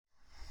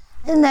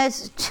And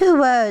there's two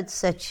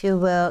words that you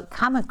will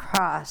come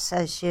across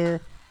as you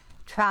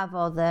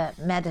travel the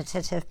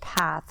meditative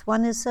path.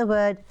 One is the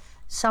word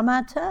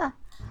samatha,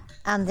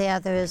 and the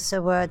other is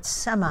the word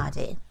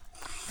samadhi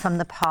from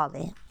the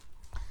Pali.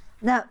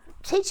 Now,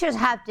 teachers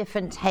have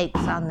different takes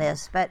on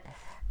this, but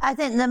I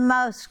think the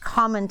most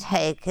common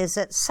take is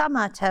that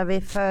samatha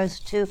refers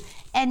to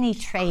any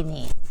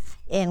training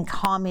in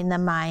calming the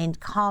mind,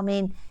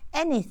 calming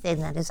anything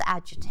that is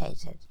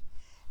agitated.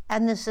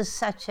 And this is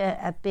such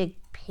a big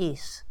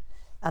piece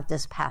of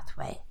this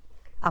pathway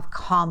of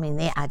calming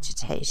the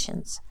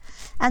agitations.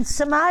 And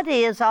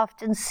samadhi is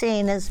often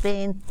seen as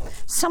being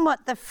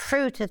somewhat the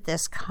fruit of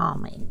this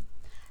calming,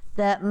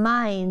 the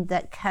mind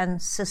that can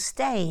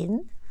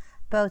sustain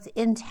both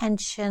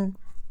intention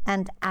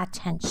and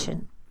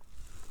attention.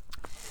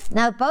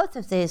 Now, both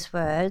of these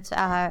words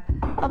are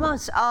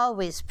almost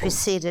always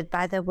preceded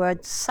by the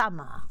word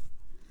sama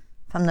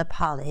from the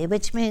Pali,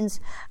 which means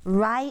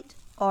right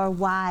or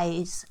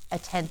wise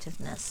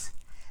attentiveness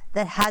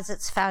that has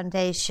its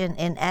foundation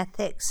in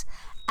ethics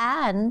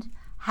and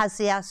has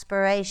the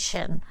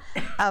aspiration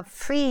of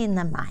freeing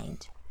the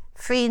mind,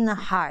 freeing the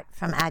heart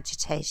from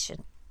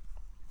agitation.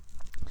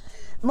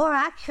 More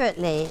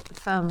accurately,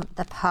 from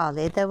the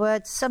Pali, the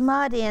words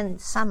samadhi and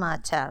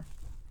samatha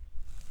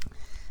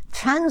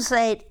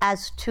translate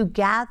as to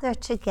gather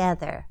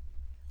together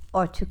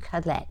or to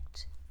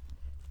collect.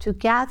 To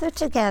gather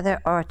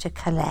together or to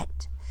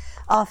collect.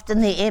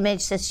 Often the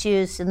image that's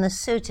used in the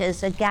sutta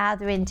is a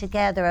gathering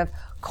together of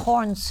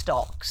corn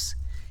stalks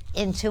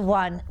into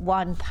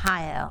one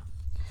pile.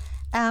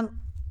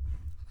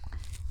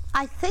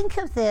 I think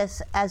of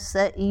this as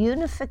the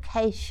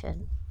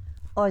unification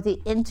or the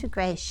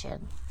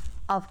integration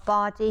of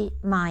body,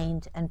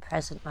 mind, and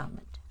present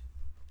moment.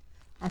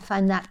 I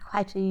find that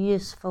quite a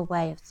useful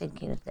way of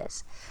thinking of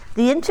this.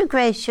 The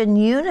integration,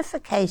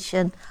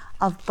 unification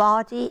of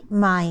body,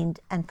 mind,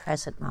 and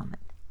present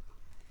moment.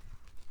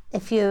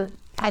 If you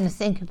kind of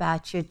think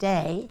about your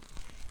day,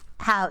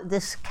 how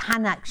this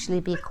can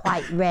actually be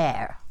quite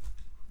rare,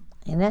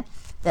 you know,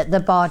 that the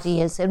body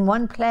is in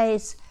one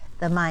place,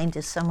 the mind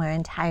is somewhere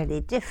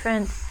entirely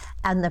different,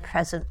 and the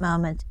present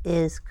moment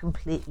is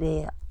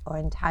completely or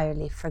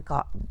entirely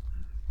forgotten.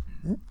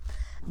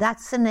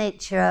 That's the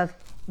nature of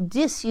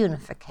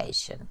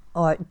disunification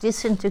or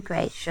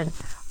disintegration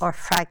or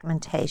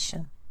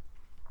fragmentation.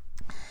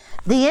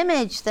 The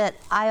image that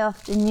I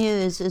often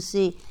use is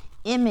the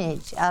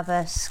image of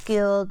a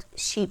skilled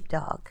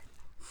sheepdog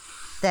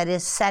that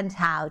is sent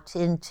out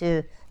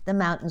into the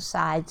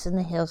mountainsides and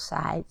the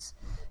hillsides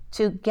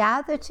to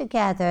gather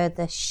together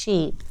the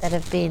sheep that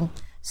have been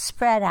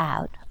spread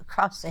out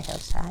across the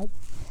hillside,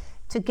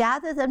 to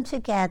gather them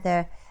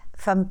together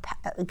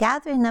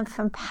gathering them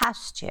from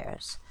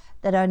pastures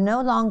that are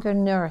no longer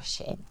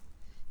nourishing,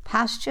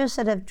 pastures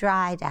that have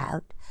dried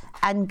out,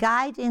 and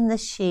guiding the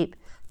sheep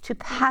to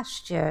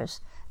pastures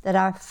that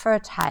are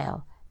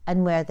fertile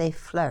and where they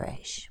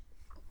flourish.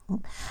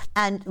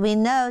 And we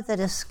know that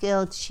a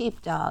skilled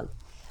sheepdog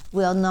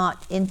will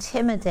not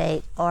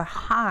intimidate or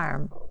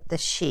harm the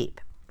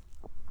sheep.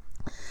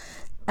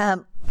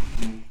 But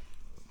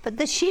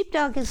the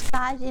sheepdog is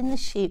guiding the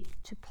sheep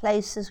to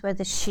places where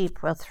the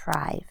sheep will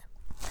thrive.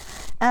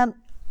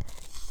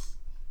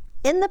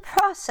 In the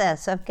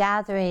process of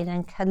gathering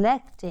and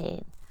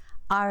collecting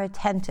our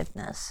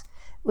attentiveness,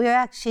 we're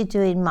actually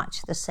doing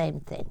much the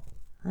same thing.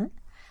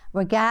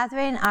 We're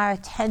gathering our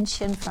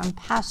attention from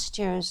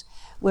pastures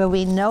where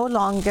we no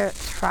longer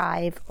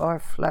thrive or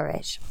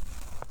flourish.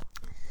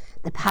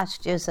 The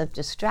pastures of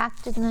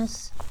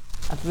distractedness,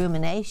 of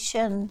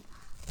rumination,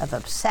 of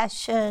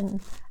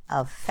obsession,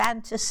 of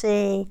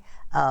fantasy,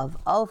 of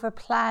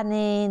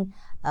over-planning,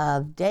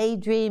 of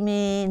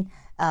daydreaming,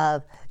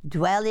 of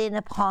dwelling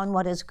upon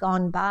what has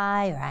gone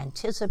by or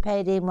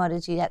anticipating what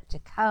is yet to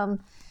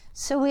come.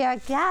 So we are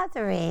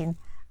gathering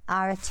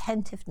our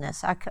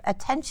attentiveness, our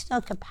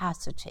attentional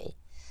capacity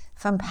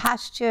from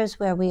pastures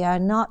where we are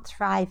not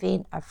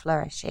thriving or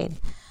flourishing,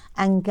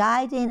 and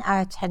guiding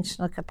our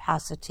attentional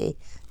capacity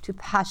to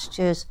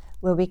pastures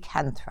where we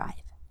can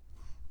thrive.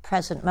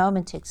 Present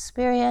moment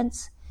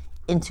experience,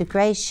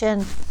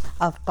 integration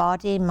of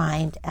body,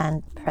 mind,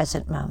 and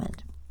present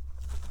moment.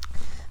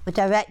 We're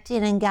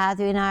directing and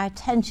gathering our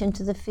attention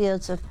to the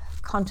fields of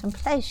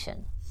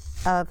contemplation,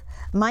 of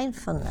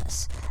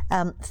mindfulness,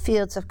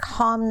 fields of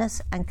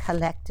calmness and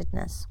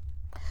collectedness.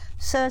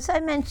 So as I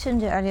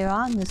mentioned earlier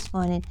on this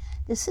morning,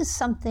 this is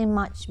something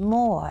much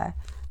more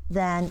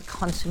than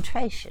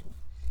concentration,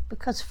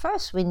 because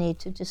first we need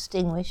to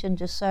distinguish and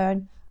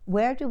discern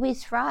where do we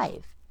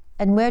thrive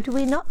and where do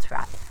we not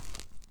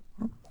thrive.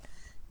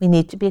 We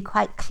need to be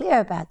quite clear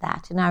about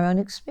that in our own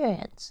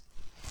experience.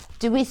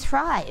 Do we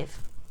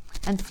thrive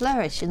and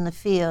flourish in the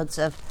fields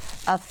of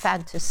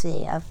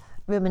fantasy, of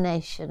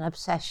rumination,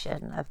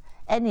 obsession, of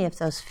any of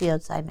those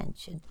fields I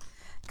mentioned?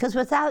 Because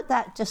without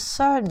that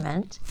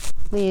discernment,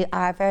 we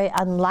are very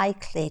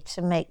unlikely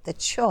to make the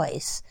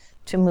choice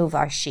to move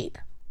our sheep.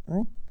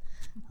 We're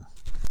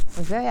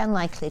very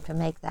unlikely to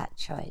make that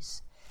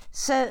choice.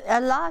 So a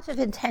lot of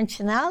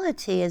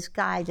intentionality is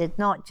guided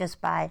not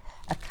just by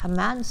a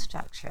command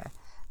structure,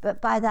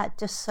 but by that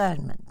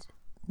discernment.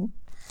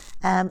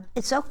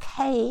 It's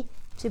okay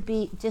to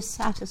be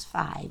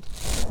dissatisfied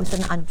with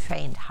an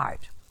untrained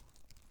heart.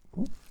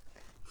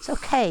 It's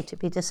okay to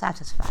be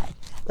dissatisfied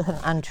with an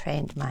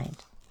untrained mind.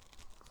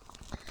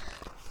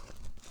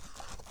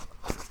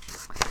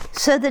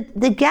 So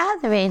the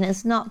gathering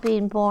is not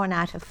being born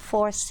out of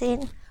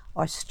forcing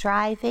or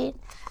striving,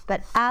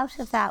 but out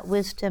of that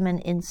wisdom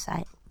and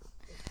insight.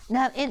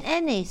 Now, in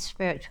any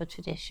spiritual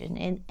tradition,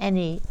 in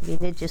any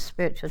religious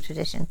spiritual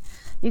tradition,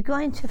 you're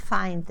going to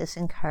find this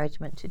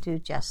encouragement to do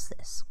just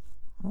this.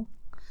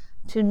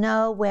 To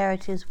know where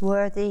it is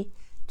worthy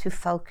to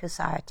focus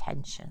our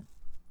attention.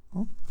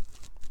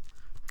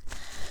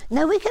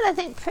 Now, we can, I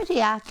think,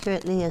 pretty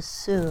accurately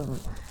assume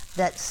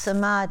that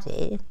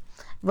Samadhi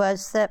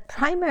was the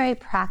primary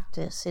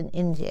practice in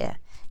India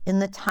in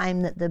the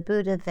time that the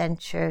Buddha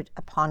ventured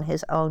upon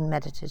his own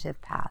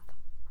meditative path.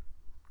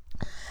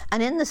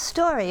 And in the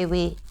story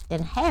we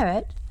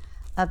inherit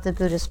of the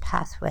Buddha's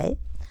pathway,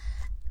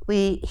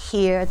 we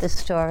hear the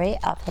story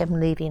of him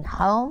leaving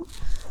home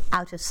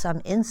out of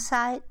some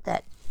insight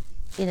that,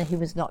 he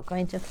was not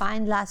going to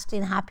find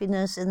lasting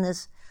happiness in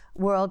this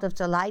world of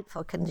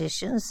delightful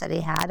conditions that he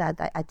had.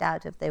 I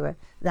doubt if they were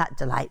that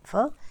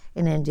delightful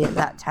in India at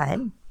that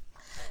time.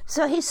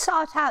 So he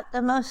sought out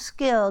the most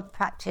skilled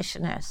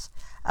practitioners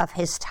of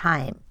his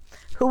time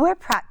who were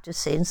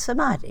practicing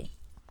Samadhi.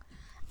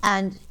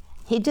 And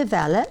he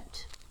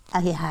developed,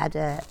 he had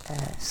a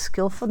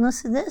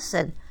skillfulness in this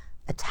and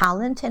a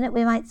talent in it,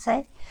 we might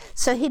say.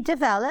 So he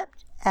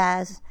developed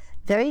as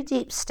very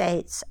deep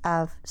states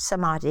of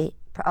Samadhi,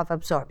 of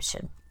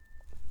absorption.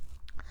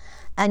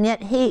 And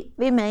yet he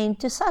remained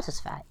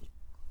dissatisfied.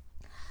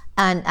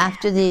 And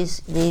after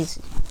these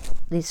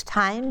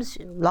times,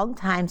 long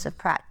times of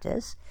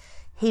practice,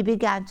 he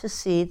began to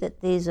see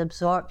that these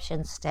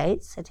absorption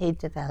states that he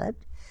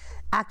developed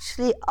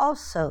actually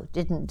also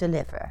didn't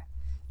deliver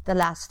the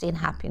lasting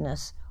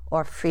happiness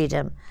or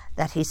freedom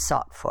that he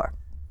sought for.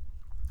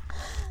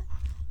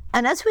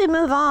 And as we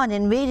move on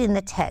in reading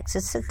the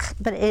text,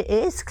 but it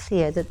is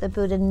clear that the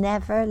Buddha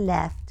never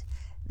left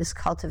this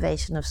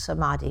cultivation of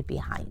Samadhi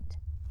behind.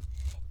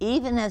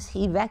 Even as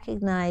he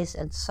recognized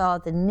and saw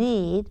the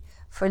need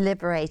for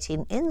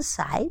liberating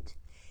insight,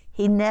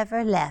 he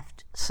never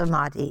left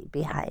Samadhi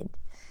behind.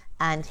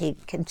 And he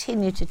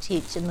continued to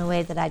teach in the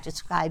way that I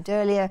described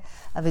earlier,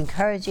 of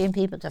encouraging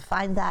people to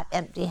find that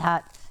empty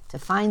hut, to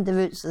find the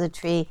roots of the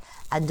tree,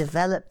 and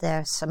develop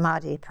their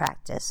Samadhi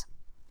practice.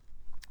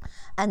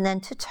 And then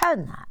to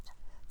turn that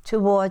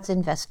towards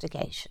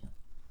investigation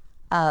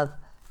of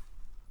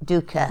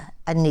dukkha,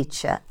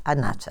 anicca,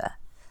 anatta,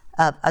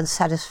 of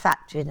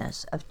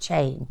unsatisfactoriness, of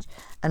change,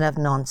 and of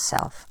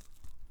non-self.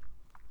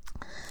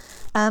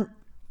 And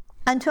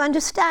to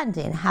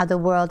understanding how the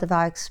world of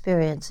our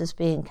experience is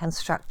being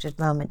constructed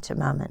moment to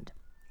moment.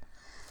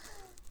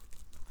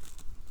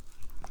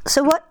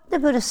 So what the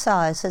Buddha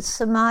saw is that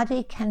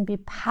Samadhi can be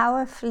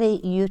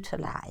powerfully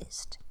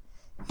utilized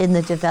in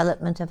the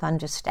development of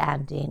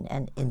understanding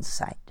and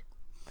insight.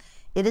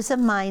 It is a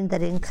mind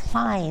that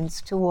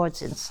inclines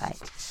towards insight.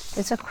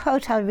 There's a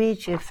quote I'll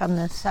read you from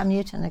the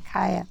Samyutta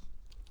Nikaya,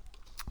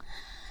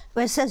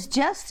 where it says,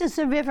 just as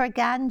the river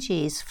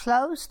Ganges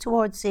flows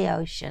towards the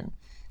ocean,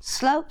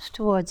 slopes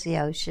towards the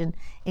ocean,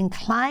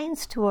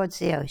 inclines towards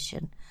the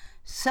ocean,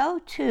 so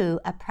too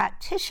a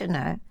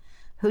practitioner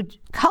who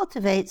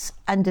cultivates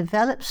and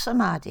develops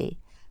Samadhi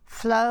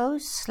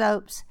flows,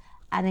 slopes,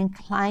 and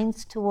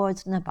inclines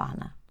towards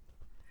nibbana,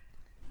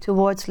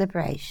 towards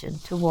liberation,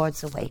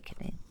 towards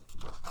awakening.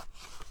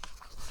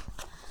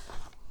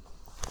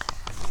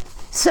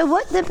 So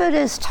what the Buddha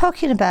is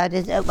talking about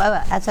is,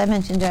 as I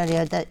mentioned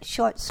earlier, that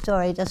short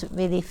story doesn't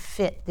really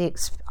fit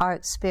our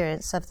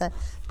experience of the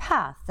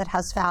path that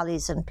has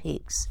valleys and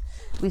peaks.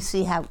 We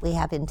see how we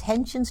have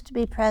intentions to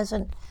be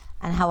present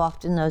and how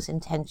often those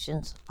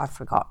intentions are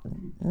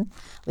forgotten.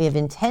 We have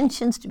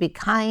intentions to be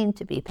kind,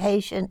 to be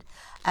patient,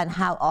 and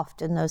how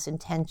often those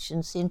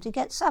intentions seem to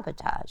get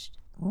sabotaged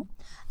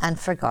and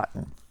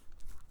forgotten.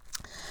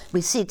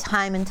 We see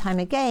time and time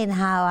again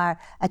how our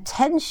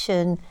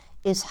attention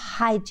is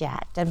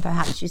hijacked, and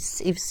perhaps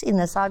you've seen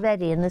this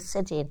already in the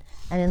sitting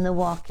and in the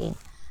walking,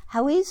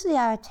 how easily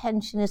our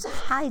attention is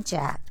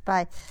hijacked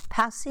by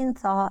passing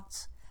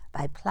thoughts,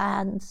 by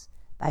plans,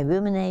 by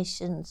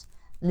ruminations,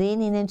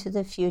 leaning into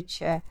the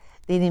future,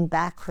 leaning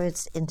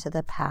backwards into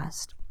the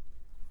past.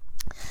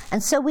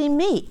 And so we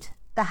meet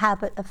the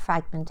habit of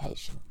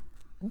fragmentation.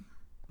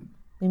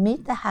 We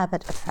meet the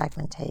habit of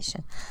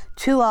fragmentation,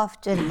 too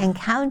often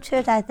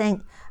encountered, I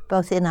think,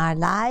 both in our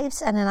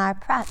lives and in our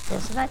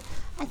practice. And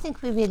I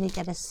think we really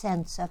get a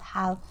sense of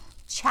how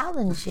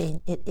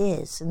challenging it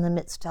is in the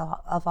midst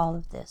of all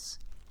of this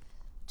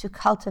to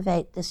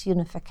cultivate this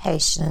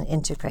unification and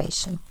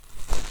integration.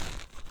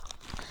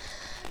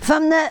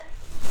 From the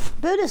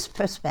Buddhist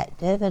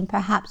perspective, and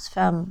perhaps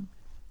from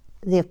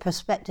the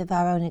perspective of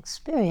our own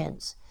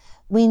experience,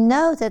 we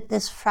know that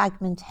this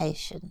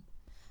fragmentation,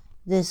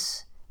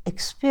 this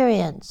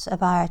experience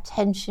of our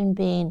attention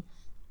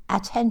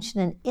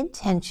and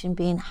intention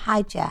being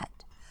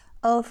hijacked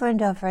over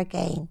and over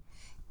again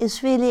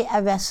is really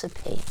a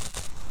recipe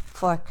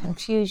for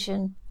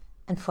confusion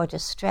and for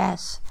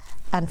distress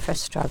and for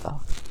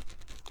struggle.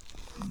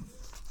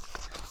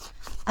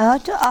 I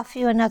want to offer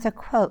you another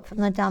quote from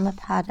the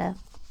Dhammapada,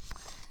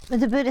 where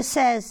the Buddha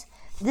says,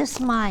 "This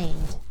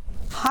mind,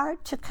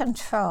 hard to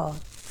control,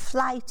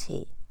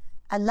 flighty,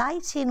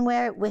 alighting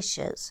where it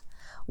wishes,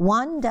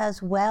 one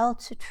does well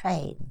to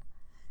train,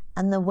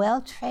 and the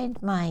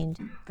well-trained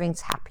mind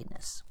brings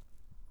happiness."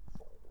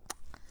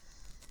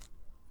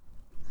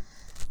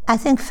 I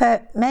think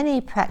for many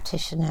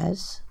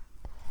practitioners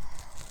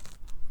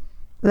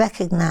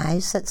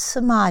recognize that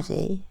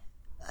Samadhi,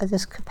 or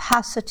this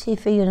capacity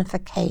for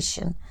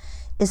unification,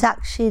 is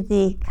actually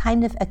the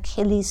kind of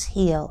Achilles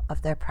heel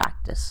of their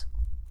practice.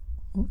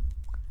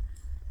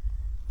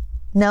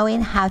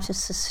 Knowing how to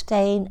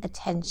sustain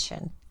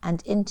attention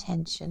and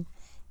intention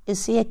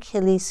is the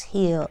Achilles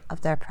heel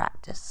of their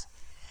practice.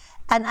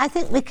 And I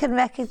think we can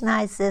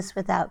recognize this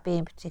without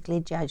being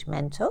particularly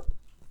judgmental,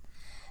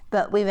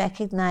 but we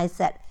recognize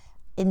that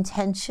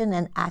intention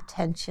and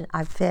attention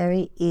are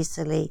very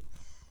easily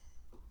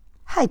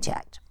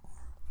hijacked.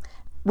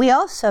 We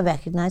also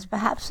recognize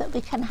perhaps that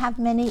we can have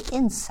many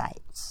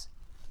insights.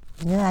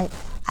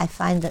 I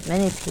find that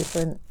many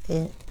people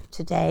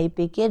today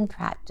begin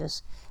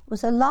practice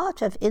with a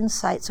lot of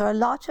insights or a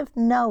lot of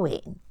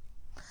knowing.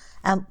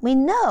 We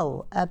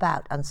know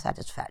about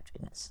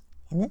unsatisfactoriness.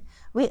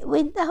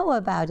 We know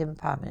about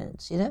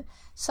impermanence.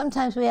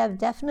 Sometimes we have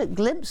definite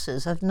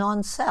glimpses of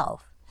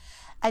non-self,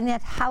 and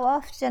yet how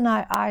often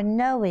our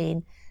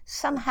knowing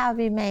somehow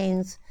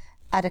remains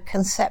at a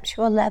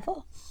conceptual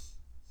level.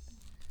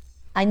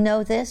 I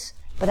know this,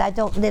 but I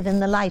don't live in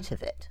the light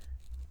of it.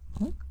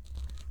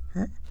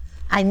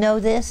 I know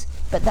this,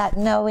 but that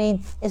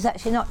knowing is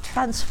actually not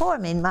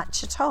transforming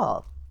much at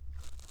all.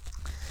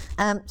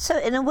 So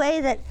in a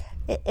way,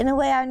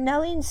 our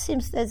knowing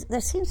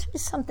there seems to be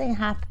something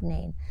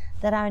happening,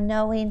 that our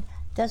knowing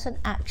doesn't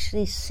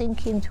actually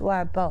sink into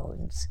our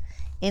bones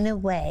in a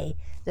way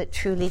that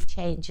truly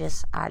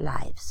changes our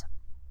lives.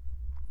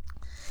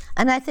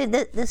 And I think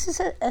that this is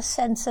a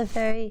sense of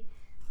very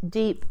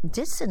deep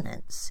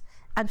dissonance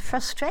and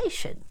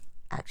frustration,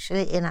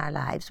 actually, in our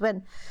lives,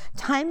 when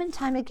time and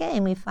time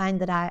again we find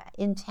that our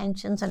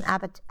intentions and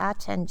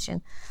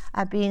attention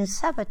are being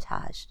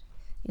sabotaged,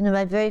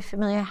 by very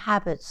familiar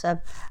habits of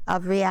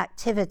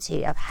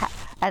reactivity,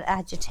 and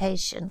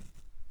agitation.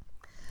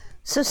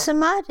 So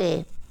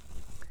Samadhi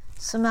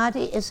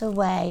is a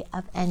way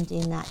of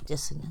ending that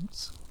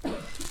dissonance.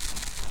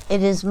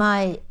 It is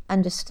my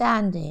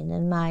understanding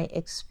and my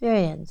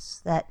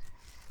experience that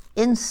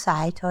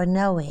insight or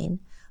knowing,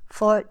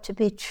 for it to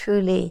be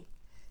truly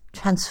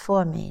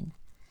transforming,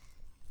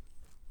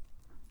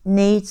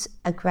 needs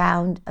a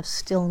ground of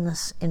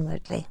stillness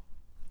inwardly.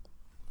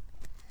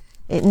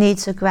 It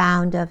needs a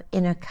ground of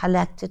inner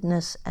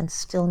collectedness and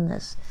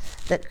stillness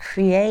that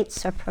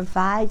creates or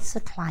provides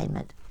the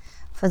climate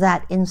for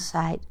that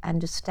insight,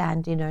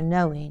 understanding, or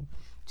knowing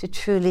to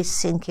truly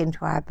sink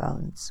into our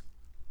bones.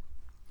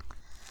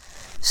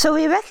 So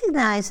we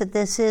recognize that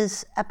this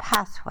is a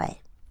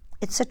pathway.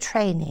 It's a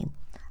training,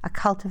 a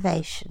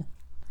cultivation.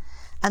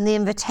 And the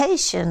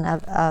invitation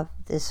of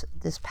this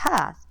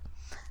path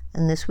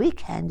and this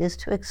weekend is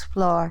to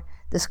explore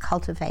this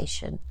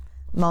cultivation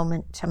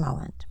moment to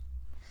moment,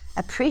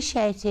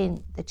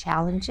 appreciating the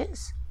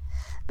challenges,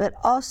 but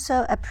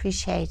also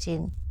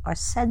appreciating or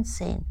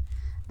sensing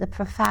the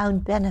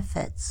profound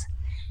benefits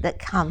that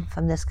come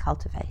from this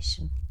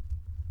cultivation.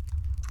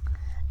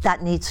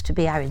 That needs to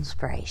be our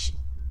inspiration.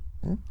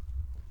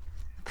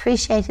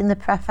 Appreciating the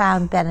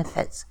profound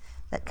benefits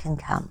that can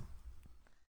come.